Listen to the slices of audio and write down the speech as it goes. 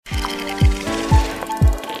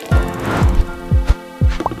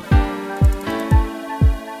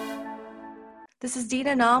This is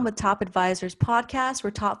Dina Nam with Top Advisors Podcast,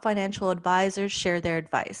 where top financial advisors share their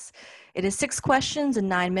advice. It is 6 questions in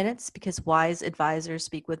 9 minutes because wise advisors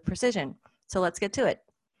speak with precision. So let's get to it.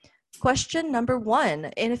 Question number 1.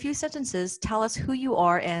 In a few sentences, tell us who you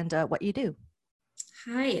are and what you do.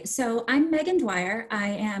 Hi, so I'm Megan Dwyer. I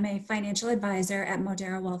am a financial advisor at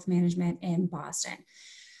Modera Wealth Management in Boston.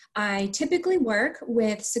 I typically work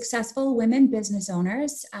with successful women business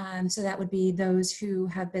owners. So that would be those who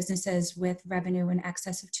have businesses with revenue in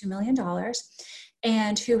excess of $2 million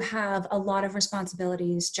and who have a lot of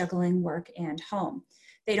responsibilities juggling work and home.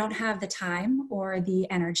 They don't have the time or the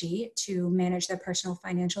energy to manage their personal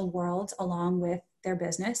financial world along with their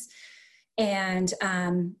business. And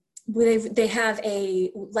they have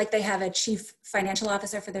a chief financial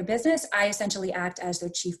officer for their business. I essentially act as their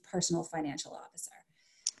chief personal financial officer.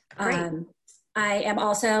 Great. I am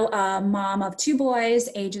also a mom of 2 boys,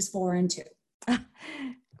 ages 4 and 2.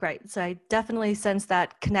 Great. So I definitely sense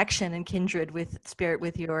that connection and kindred with spirit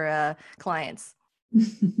with your clients. Yeah.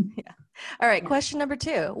 All right. Yeah. Question number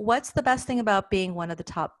 2. What's the best thing about being one of the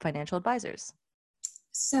top financial advisors?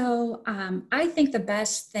 So I think the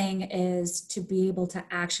best thing is to be able to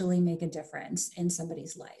actually make a difference in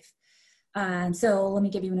somebody's life. So let me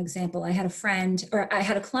give you an example. I had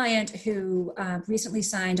a client who recently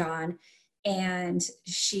signed on, and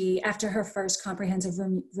she, after her first comprehensive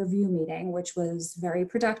review meeting, which was very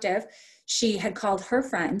productive, she had called her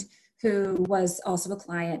friend who was also a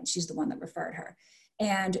client. She's the one that referred her.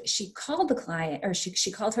 And she called the client, or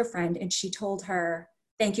she called her friend, and she told her,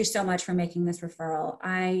 "Thank you so much for making this referral.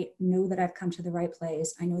 I know that I've come to the right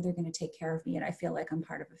place. I know they're going to take care of me, and I feel like I'm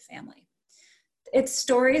part of a family." It's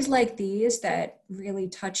stories like these that really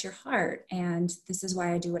touch your heart, and this is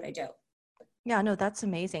why I do what I do. Yeah, no, that's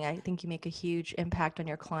amazing. I think you make a huge impact on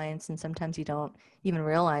your clients, and sometimes you don't even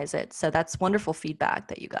realize it. So that's wonderful feedback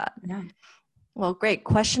that you got. Yeah. Well, great.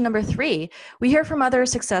 Question number 3. We hear from other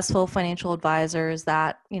successful financial advisors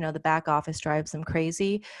that, the back office drives them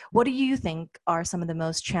crazy. What do you think are some of the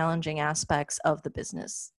most challenging aspects of the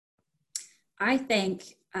business? I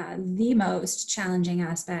think the most challenging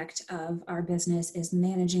aspect of our business is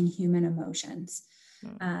managing human emotions.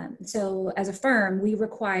 So as a firm, we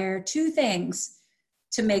require 2 things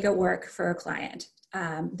to make it work for a client.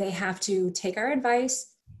 They have to take our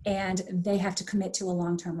advice, and they have to commit to a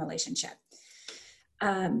long-term relationship.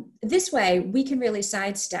 This way, we can really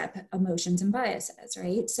sidestep emotions and biases,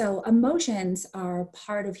 right? So emotions are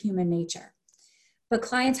part of human nature, but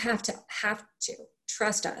clients have to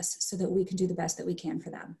trust us so that we can do the best that we can for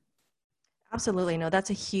them. Absolutely. No, that's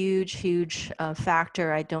a huge, huge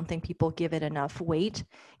factor. I don't think people give it enough weight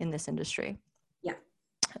in this industry. Yeah.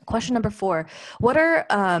 Question number 4. What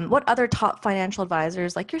other top financial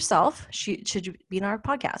advisors like yourself should be in our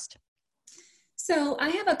podcast? So I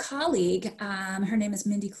have a colleague, her name is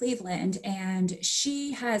Mindy Cleveland, and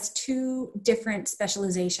she has 2 different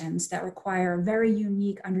specializations that require a very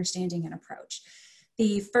unique understanding and approach.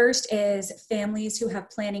 The first is families who have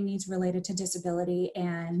planning needs related to disability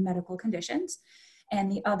and medical conditions.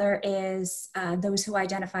 And the other is those who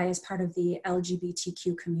identify as part of the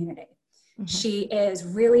LGBTQ community. Mm-hmm. She is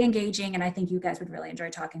really engaging, and I think you guys would really enjoy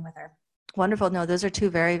talking with her. Wonderful. No, those are 2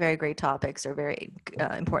 very, very great topics, or very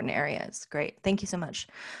important areas. Great. Thank you so much.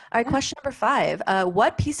 All right. Yeah. Question number 5.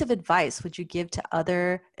 What piece of advice would you give to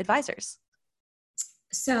other advisors?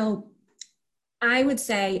 So I would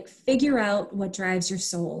say figure out what drives your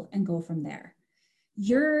soul and go from there.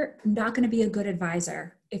 You're not going to be a good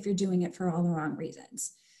advisor if you're doing it for all the wrong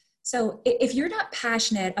reasons. So if you're not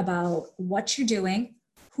passionate about what you're doing,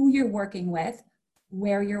 who you're working with,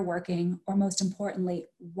 where you're working, or most importantly,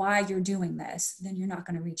 why you're doing this, then you're not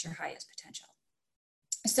going to reach your highest potential.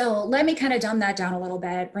 So let me kind of dumb that down a little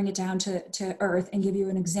bit, bring it down to earth, and give you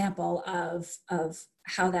an example of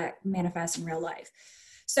how that manifests in real life.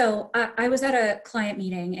 So I was at a client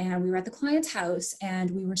meeting, and we were at the client's house,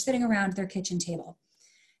 and we were sitting around their kitchen table.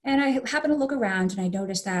 And I happened to look around, and I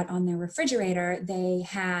noticed that on their refrigerator, they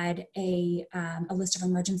had a list of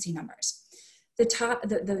emergency numbers.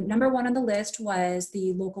 The number 1 on the list was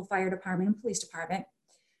the local fire department and police department.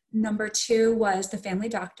 Number 2 was the family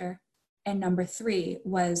doctor. And number 3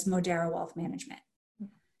 was Modera Wealth Management.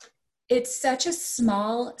 It's such a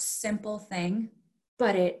small, simple thing,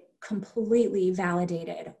 but it completely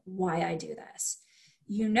validated why I do this.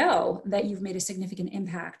 You know that you've made a significant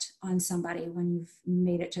impact on somebody when you've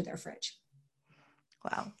made it to their fridge.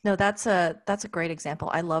 Wow. No, that's a great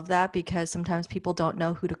example. I love that because sometimes people don't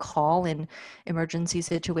know who to call in emergency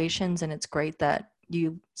situations, and it's great that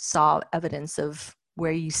you saw evidence of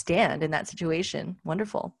where you stand in that situation.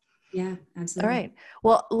 Wonderful. Yeah, absolutely. All right.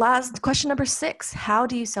 Well, last question number 6. How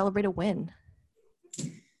do you celebrate a win?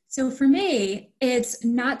 So for me, it's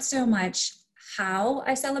not so much how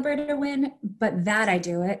I celebrate a win, but that I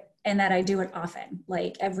do it and that I do it often,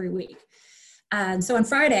 like every week. So on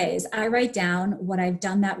Fridays, I write down what I've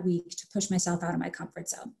done that week to push myself out of my comfort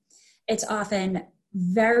zone. It's often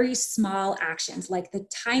very small actions, like the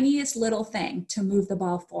tiniest little thing to move the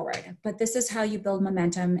ball forward. But this is how you build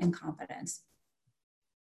momentum and confidence.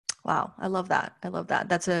 Wow, I love that. I love that.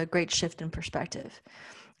 That's a great shift in perspective.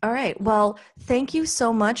 All right. Well, thank you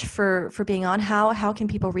so much for being on. How can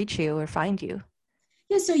people reach you or find you?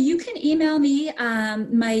 Yeah, so you can email me.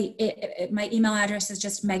 My email address is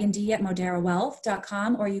just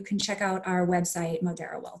megand@moderawealth.com, or you can check out our website,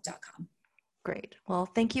 moderawealth.com. Great. Well,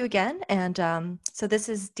 thank you again. And so this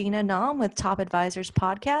is Dina Nam with Top Advisors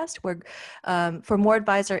Podcast, where for more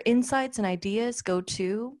advisor insights and ideas, go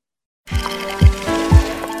to